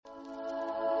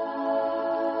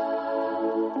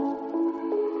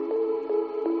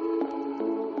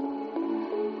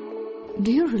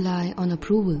Do you rely on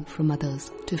approval from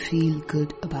others to feel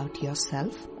good about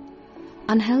yourself?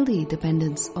 Unhealthy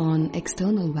dependence on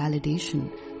external validation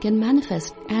can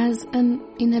manifest as an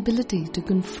inability to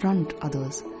confront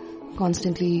others,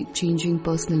 constantly changing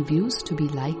personal views to be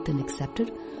liked and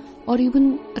accepted, or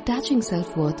even attaching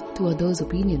self-worth to others'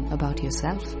 opinion about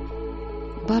yourself.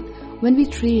 But when we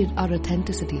trade our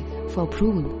authenticity for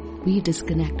approval, we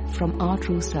disconnect from our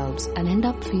true selves and end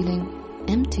up feeling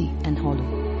empty and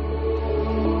hollow.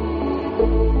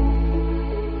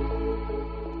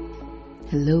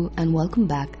 Hello and welcome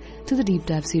back to the deep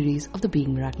dive series of the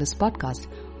Being Miraculous podcast,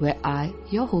 where I,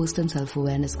 your host and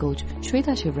self-awareness coach,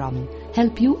 Shweta Shivraman,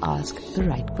 help you ask the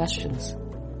right questions.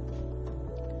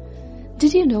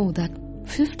 Did you know that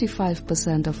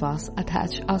 55% of us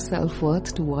attach our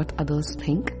self-worth to what others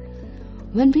think?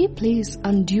 When we place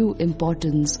undue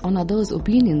importance on others'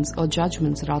 opinions or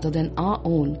judgments rather than our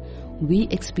own, we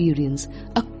experience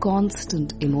a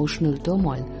constant emotional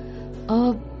turmoil,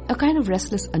 a kind of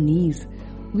restless unease.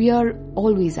 We are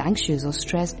always anxious or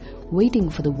stressed, waiting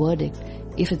for the verdict.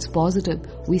 If it's positive,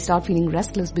 we start feeling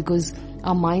restless because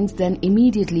our minds then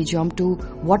immediately jump to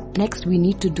what next we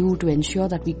need to do to ensure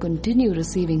that we continue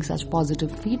receiving such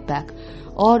positive feedback.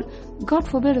 Or, God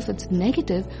forbid, if it's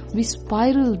negative, we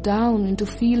spiral down into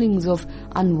feelings of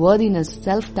unworthiness,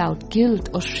 self-doubt, guilt,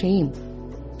 or shame.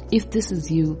 If this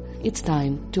is you, it's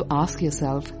time to ask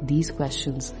yourself these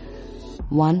questions.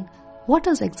 1. What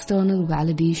does external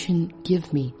validation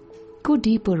give me? Go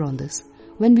deeper on this.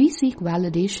 When we seek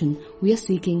validation, we are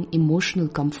seeking emotional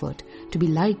comfort, to be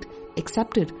liked,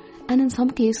 accepted, and in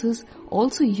some cases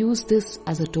also use this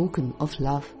as a token of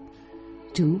love.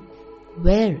 2.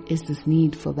 Where is this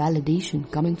need for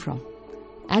validation coming from?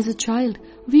 As a child,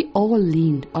 we all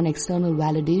leaned on external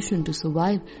validation to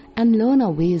survive and learn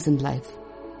our ways in life.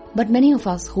 But many of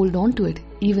us hold on to it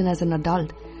even as an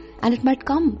adult, and it might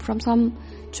come from some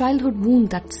childhood wound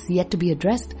that's yet to be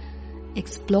addressed.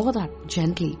 Explore that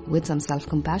gently with some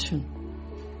self-compassion.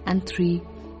 And 3,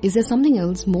 is there something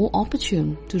else more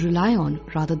opportune to rely on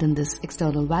rather than this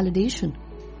external validation?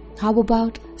 How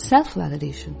about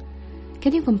self-validation?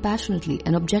 Can you compassionately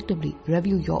and objectively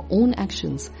review your own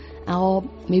actions, or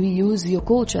maybe use your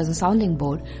coach as a sounding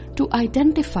board to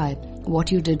identify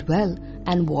what you did well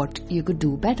and what you could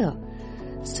do better?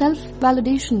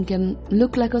 Self-validation can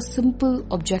look like a simple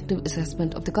objective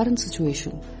assessment of the current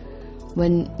situation.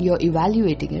 When you're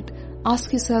evaluating it,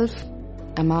 ask yourself,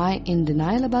 am I in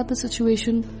denial about the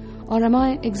situation, or am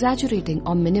I exaggerating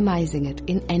or minimizing it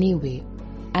in any way?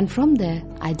 And from there,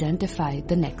 identify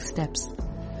the next steps.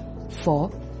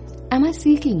 4. Am I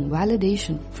seeking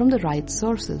validation from the right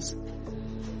sources?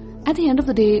 At the end of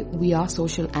the day, we are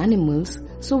social animals,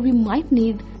 so we might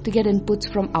need to get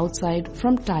inputs from outside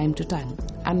from time to time.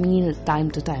 I mean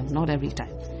time to time, not every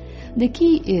time. The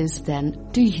key is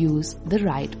then to use the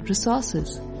right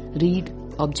resources. Read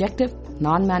objective,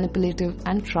 non-manipulative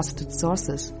and trusted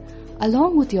sources,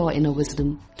 along with your inner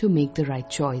wisdom to make the right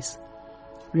choice.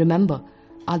 Remember,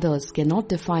 others cannot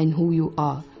define who you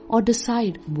are or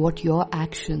decide what your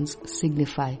actions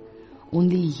signify.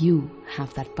 Only you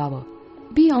have that power.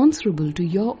 Be answerable to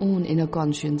your own inner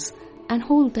conscience and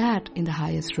hold that in the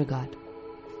highest regard.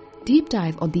 Deep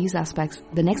dive on these aspects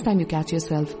the next time you catch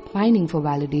yourself pining for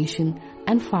validation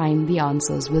and find the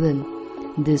answers within.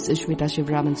 This is Shweta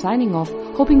Shivraman signing off,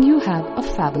 hoping you have a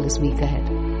fabulous week ahead.